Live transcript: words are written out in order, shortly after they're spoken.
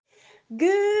Good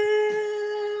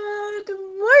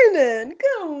morning.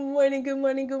 Good morning. Good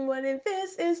morning. Good morning.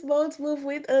 This is Bones Move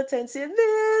with Attention.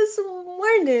 This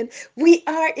morning we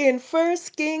are in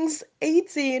First Kings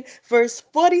 18, verse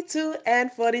 42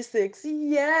 and 46.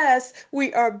 Yes,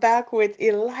 we are back with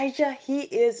Elijah. He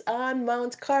is on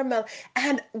Mount Carmel,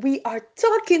 and we are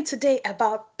talking today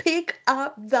about pick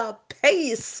up the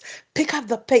pace. Pick up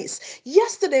the pace.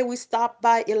 Yesterday we stopped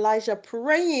by Elijah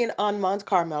praying on Mount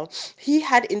Carmel. He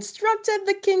had instructed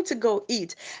the king to go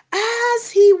eat.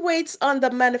 As he waits on the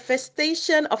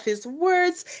manifestation of his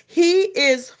words, he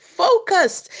is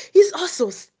focused. He's also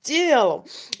still.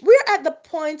 We're at the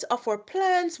point of our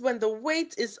plans when the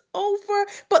wait is over,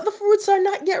 but the fruits are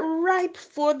not yet ripe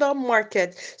for the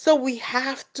market. So we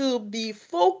have to be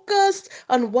focused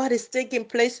on what is taking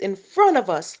place in front of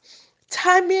us.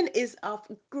 Timing is of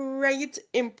great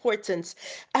importance.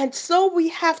 And so we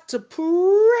have to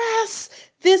press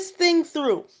this thing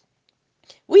through.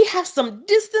 We have some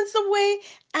distance away,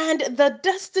 and the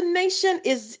destination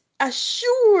is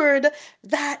assured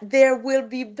that there will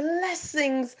be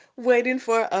blessings waiting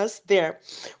for us there.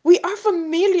 We are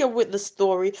familiar with the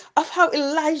story of how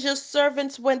Elijah's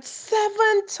servants went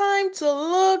 7 times to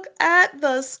look at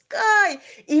the sky,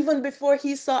 even before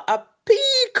he saw a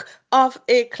peak of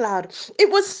a cloud. It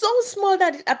was so small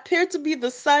that it appeared to be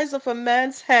the size of a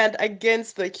man's hand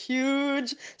against the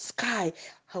huge sky.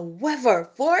 However,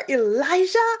 for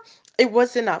Elijah, it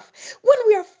was enough. When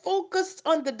we are focused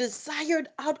on the desired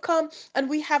outcome and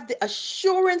we have the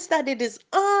assurance that it is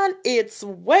on its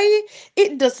way,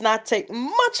 it does not take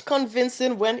much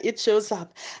convincing when it shows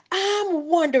up. I'm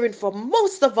wondering for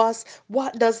most of us,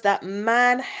 what does that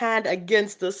man hand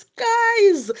against the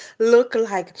skies look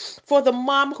like? For the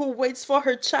mom who waits for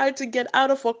her child to get out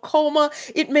of a coma,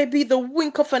 it may be the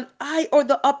wink of an eye or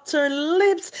the upturned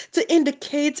lips to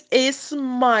indicate a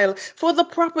smile. For the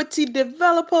property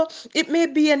developer, it may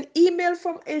be an email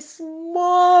from a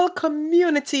small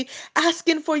community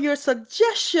asking for your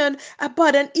suggestion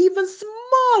about an even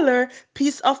smaller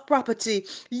piece of property.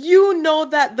 You know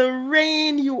that the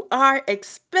rain you are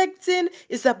expecting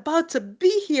is about to be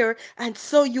here, and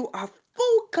so you are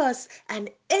focused, and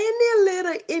any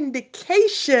little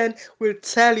indication will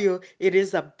tell you it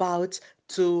is about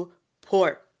to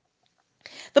pour.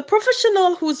 The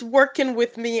professional who's working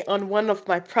with me on one of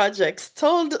my projects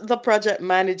told the project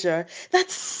manager that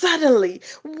suddenly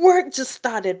work just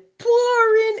started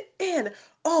pouring in.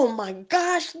 Oh my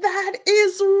gosh, that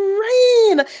is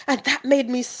rain! And that made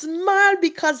me smile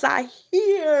because I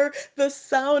hear the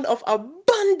sound of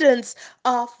abundance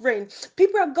of rain.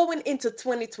 People are going into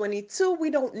 2022.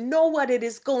 We don't know what it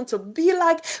is going to be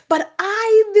like, but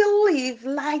I believe,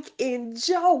 like in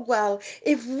Joel,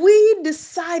 if we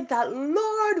decide that,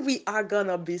 Lord, we are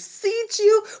gonna beseech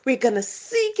you, we're gonna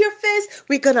seek your face,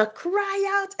 we're gonna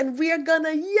cry out, and we are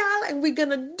gonna yell, and we're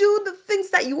gonna do the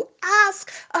things that you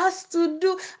ask us to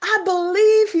do, I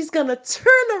believe He's gonna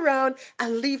turn around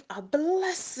and leave a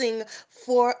blessing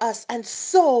for us. And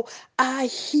so I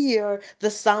hear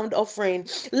the sound of rain.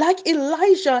 Like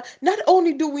Elijah, not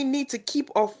only do we need to keep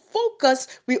our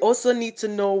focus, we also need to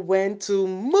know when to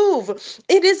move.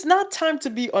 It is not time to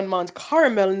be on Mount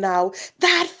Carmel now.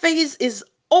 That phase is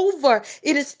over.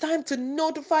 It is time to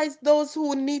notify those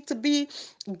who need to be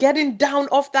getting down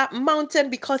off that mountain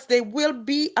because they will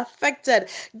be affected.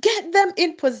 Get them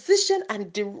in position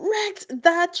and direct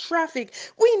that traffic.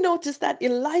 We noticed that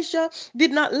Elijah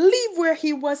did not leave where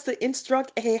he was to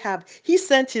instruct Ahab. He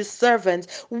sent his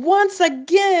servant. Once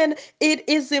again, it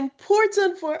is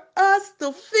important for us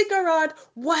to figure out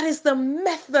what is the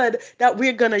method that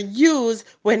we're going to use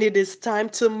when it is time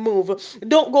to move.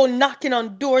 Don't go knocking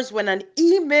on doors when an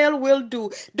email will do.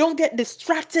 Don't get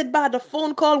distracted by the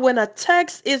phone call when a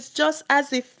text is just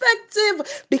as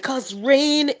effective, because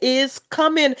rain is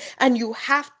coming and you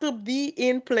have to be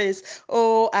in place.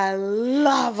 Oh, I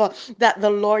love that the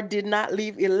Lord did not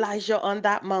leave Elijah on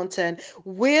that mountain.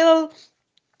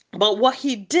 But what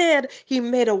he did, he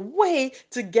made a way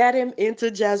to get him into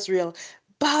Jezreel.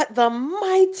 But the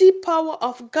mighty power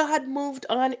of God moved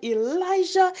on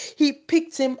Elijah. He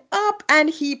picked him up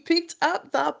and he picked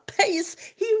up the pace.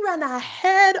 He ran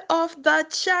ahead of the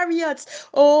chariots.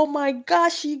 Oh my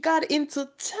gosh, he got into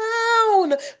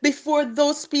town before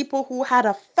those people who had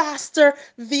a faster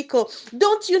vehicle.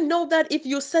 Don't you know that if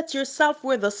you set yourself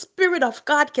where the Spirit of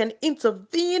God can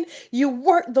intervene, you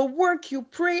work the work, you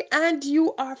pray, and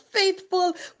you are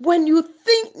faithful when you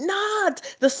think not,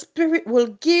 the Spirit will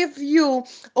give you,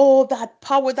 oh, that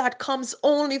power that comes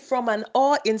only from an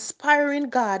awe-inspiring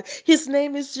God. His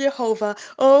name is Jehovah.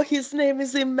 Oh, his name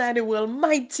is Emmanuel,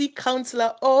 mighty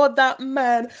counselor. Oh, that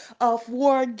man of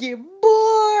war,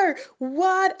 Gibor.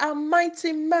 What a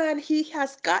mighty man. He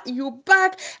has got you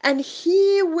back and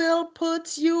he will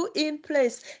put you in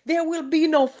place. There will be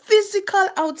no physical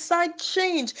outside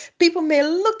change. People may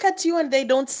look at you and they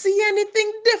don't see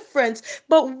anything different,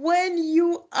 but when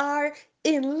you are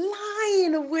in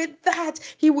line with that,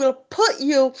 he will put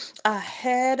you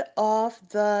ahead of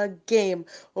the game.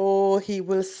 Oh, he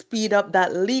will speed up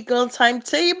that legal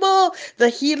timetable. The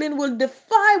healing will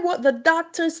defy what the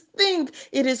doctors think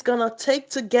it is gonna take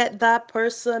to get that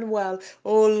person well.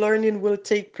 Oh, learning will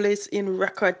take place in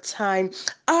record time.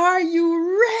 Are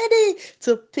you ready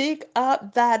to pick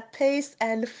up that pace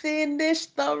and finish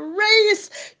the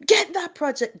race? Get that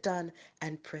project done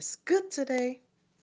and press good today.